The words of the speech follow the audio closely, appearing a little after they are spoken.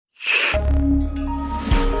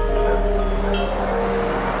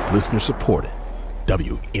Listener supported.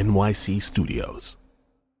 WNYC Studios.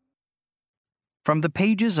 From the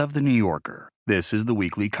pages of The New Yorker, this is the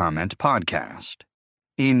Weekly Comment Podcast.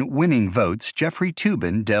 In Winning Votes, Jeffrey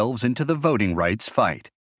Toobin delves into the voting rights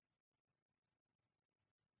fight.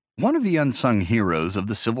 One of the unsung heroes of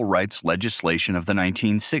the civil rights legislation of the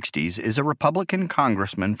 1960s is a Republican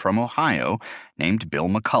congressman from Ohio named Bill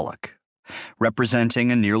McCulloch. Representing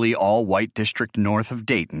a nearly all-white district north of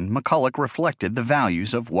Dayton, McCulloch reflected the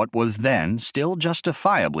values of what was then still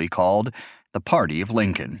justifiably called the Party of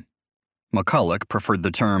Lincoln. McCulloch preferred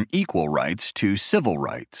the term equal rights to civil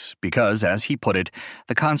rights because, as he put it,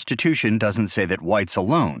 the Constitution doesn't say that whites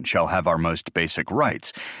alone shall have our most basic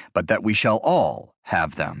rights, but that we shall all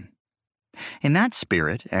have them. In that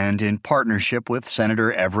spirit, and in partnership with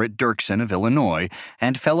Senator Everett Dirksen of Illinois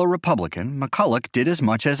and fellow Republican, McCulloch did as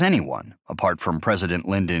much as anyone, apart from President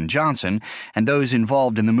Lyndon Johnson and those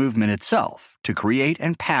involved in the movement itself, to create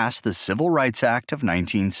and pass the Civil Rights Act of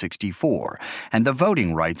 1964 and the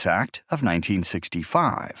Voting Rights Act of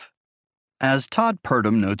 1965. As Todd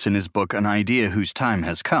Purdom notes in his book An Idea Whose Time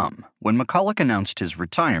Has Come, when McCulloch announced his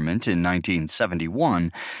retirement in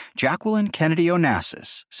 1971, Jacqueline Kennedy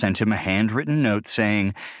Onassis sent him a handwritten note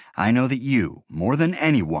saying, "I know that you, more than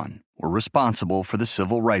anyone, were responsible for the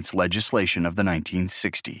civil rights legislation of the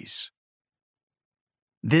 1960s."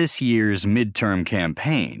 This year's midterm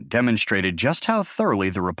campaign demonstrated just how thoroughly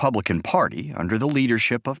the Republican Party, under the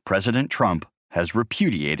leadership of President Trump, has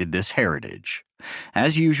repudiated this heritage.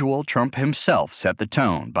 As usual, Trump himself set the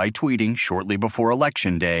tone by tweeting shortly before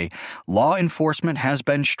Election Day, "Law enforcement has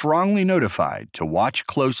been strongly notified to watch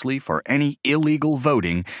closely for any illegal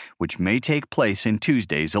voting which may take place in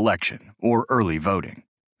Tuesday's election or early voting.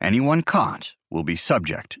 Anyone caught will be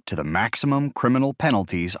subject to the maximum criminal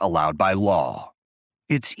penalties allowed by law."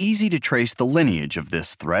 It's easy to trace the lineage of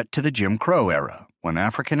this threat to the Jim Crow era, when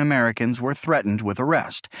African Americans were threatened with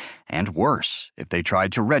arrest, and worse if they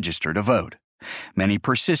tried to register to vote. Many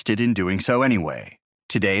persisted in doing so anyway.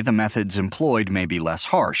 Today, the methods employed may be less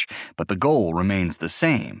harsh, but the goal remains the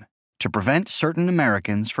same: to prevent certain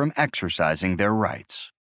Americans from exercising their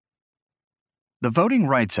rights. The Voting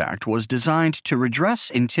Rights Act was designed to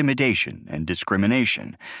redress intimidation and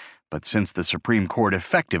discrimination, but since the Supreme Court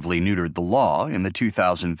effectively neutered the law in the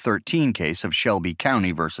 2013 case of Shelby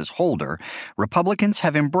County versus Holder, Republicans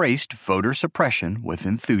have embraced voter suppression with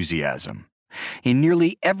enthusiasm. In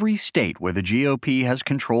nearly every state where the GOP has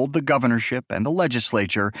controlled the governorship and the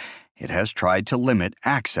legislature, it has tried to limit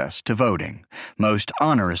access to voting, most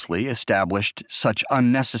onerously established such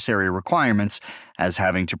unnecessary requirements as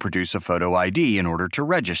having to produce a photo ID in order to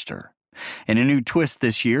register. In a new twist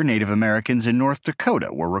this year, Native Americans in North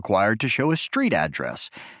Dakota were required to show a street address,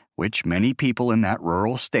 which many people in that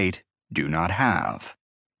rural state do not have.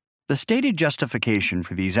 The stated justification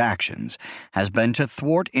for these actions has been to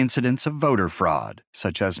thwart incidents of voter fraud,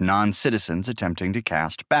 such as non-citizens attempting to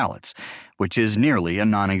cast ballots, which is nearly a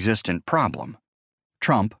non-existent problem.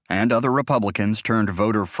 Trump and other Republicans turned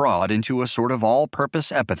voter fraud into a sort of all-purpose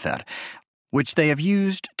epithet, which they have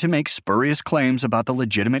used to make spurious claims about the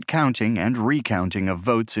legitimate counting and recounting of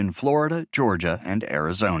votes in Florida, Georgia, and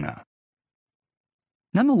Arizona.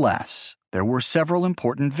 Nonetheless, there were several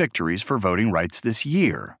important victories for voting rights this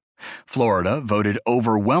year. Florida voted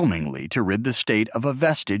overwhelmingly to rid the state of a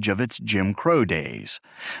vestige of its Jim Crow days,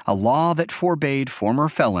 a law that forbade former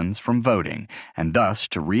felons from voting, and thus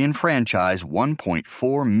to re-enfranchise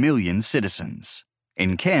 1.4 million citizens.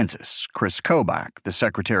 In Kansas, Chris Kobach, the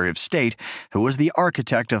Secretary of State, who was the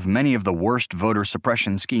architect of many of the worst voter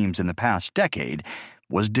suppression schemes in the past decade,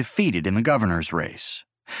 was defeated in the governor's race.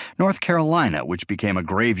 North Carolina, which became a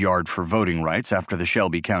graveyard for voting rights after the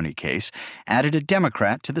Shelby County case, added a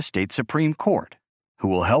Democrat to the state Supreme Court, who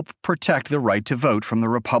will help protect the right to vote from the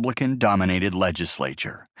Republican-dominated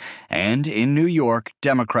legislature. And in New York,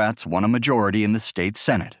 Democrats won a majority in the state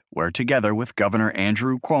Senate, where together with Governor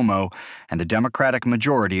Andrew Cuomo and the Democratic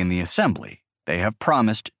majority in the Assembly, they have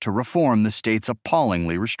promised to reform the state's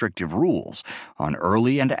appallingly restrictive rules on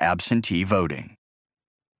early and absentee voting.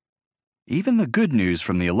 Even the good news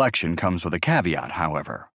from the election comes with a caveat,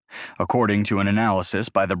 however. According to an analysis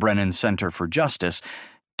by the Brennan Center for Justice,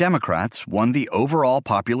 Democrats won the overall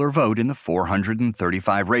popular vote in the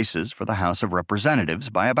 435 races for the House of Representatives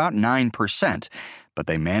by about 9%, but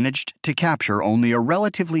they managed to capture only a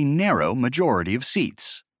relatively narrow majority of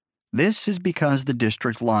seats. This is because the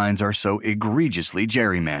district lines are so egregiously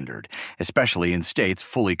gerrymandered, especially in states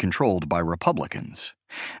fully controlled by Republicans.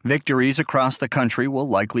 Victories across the country will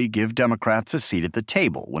likely give Democrats a seat at the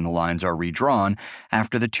table when the lines are redrawn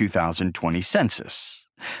after the 2020 census.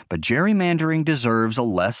 But gerrymandering deserves a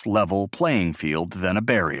less level playing field than a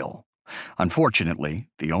burial. Unfortunately,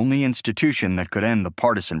 the only institution that could end the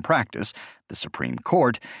partisan practice, the Supreme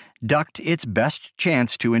Court, ducked its best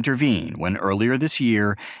chance to intervene when earlier this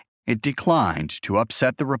year it declined to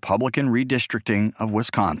upset the Republican redistricting of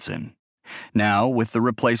Wisconsin. Now, with the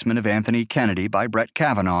replacement of Anthony Kennedy by Brett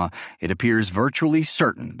Kavanaugh, it appears virtually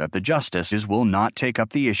certain that the justices will not take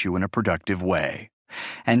up the issue in a productive way.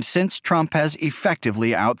 And since Trump has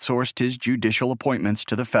effectively outsourced his judicial appointments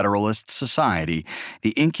to the Federalist Society,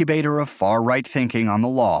 the incubator of far-right thinking on the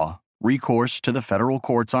law, recourse to the federal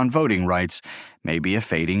courts on voting rights, may be a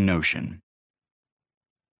fading notion.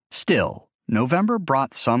 Still, November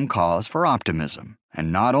brought some cause for optimism,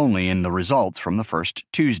 and not only in the results from the first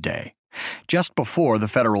Tuesday. Just before the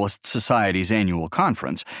Federalist Society's annual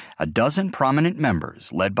conference, a dozen prominent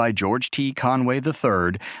members, led by George T. Conway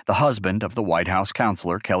III, the husband of the White House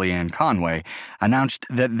counselor Kellyanne Conway, announced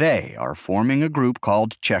that they are forming a group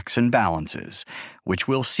called Checks and Balances, which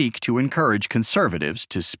will seek to encourage conservatives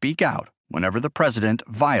to speak out whenever the president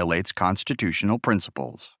violates constitutional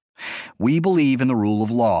principles. "We believe in the rule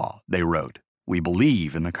of law," they wrote. "We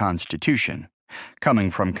believe in the Constitution."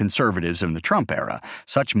 Coming from conservatives in the Trump era,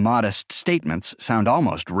 such modest statements sound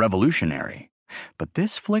almost revolutionary. But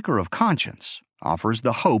this flicker of conscience offers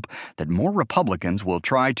the hope that more Republicans will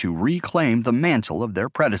try to reclaim the mantle of their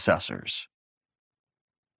predecessors.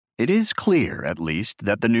 It is clear, at least,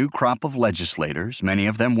 that the new crop of legislators, many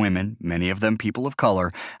of them women, many of them people of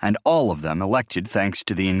color, and all of them elected thanks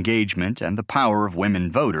to the engagement and the power of women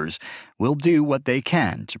voters, will do what they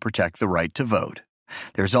can to protect the right to vote.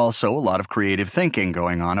 There's also a lot of creative thinking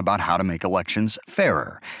going on about how to make elections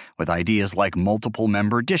fairer, with ideas like multiple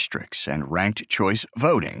member districts and ranked choice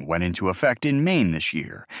voting went into effect in Maine this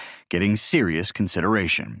year, getting serious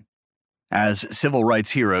consideration. As civil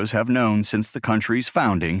rights heroes have known since the country's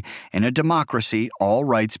founding, in a democracy, all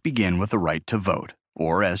rights begin with the right to vote.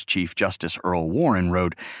 Or, as Chief Justice Earl Warren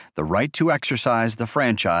wrote, the right to exercise the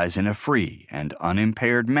franchise in a free and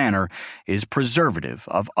unimpaired manner is preservative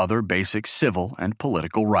of other basic civil and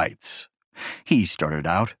political rights. He started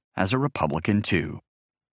out as a Republican, too.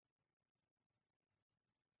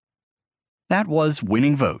 That was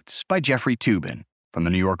Winning Votes by Jeffrey Toobin from the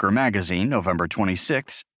New Yorker magazine, November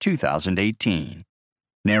 26, 2018.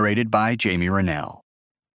 Narrated by Jamie Rennell.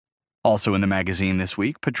 Also in the magazine this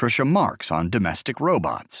week, Patricia Marks on domestic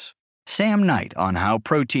robots. Sam Knight on how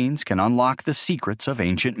proteins can unlock the secrets of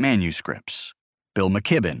ancient manuscripts. Bill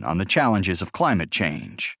McKibben on the challenges of climate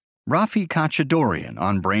change. Rafi Kachadorian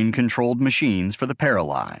on brain-controlled machines for the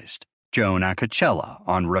paralyzed. Joan Acocella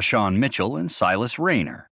on Rashawn Mitchell and Silas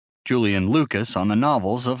Rayner. Julian Lucas on the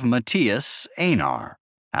novels of Matthias Einar.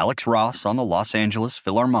 Alex Ross on the Los Angeles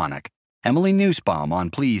Philharmonic. Emily Nussbaum on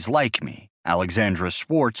Please Like Me. Alexandra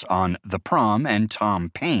Swartz on The Prom and Tom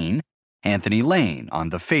Paine, Anthony Lane on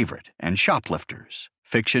The Favorite and Shoplifters,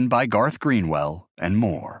 fiction by Garth Greenwell, and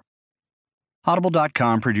more.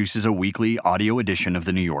 Audible.com produces a weekly audio edition of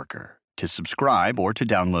The New Yorker. To subscribe or to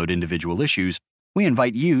download individual issues, we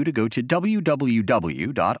invite you to go to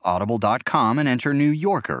www.audible.com and enter New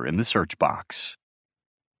Yorker in the search box.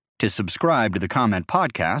 To subscribe to the Comment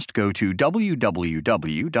Podcast, go to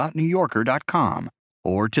www.newyorker.com.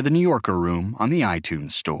 or to the New Yorker Room on the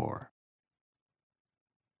iTunes Store.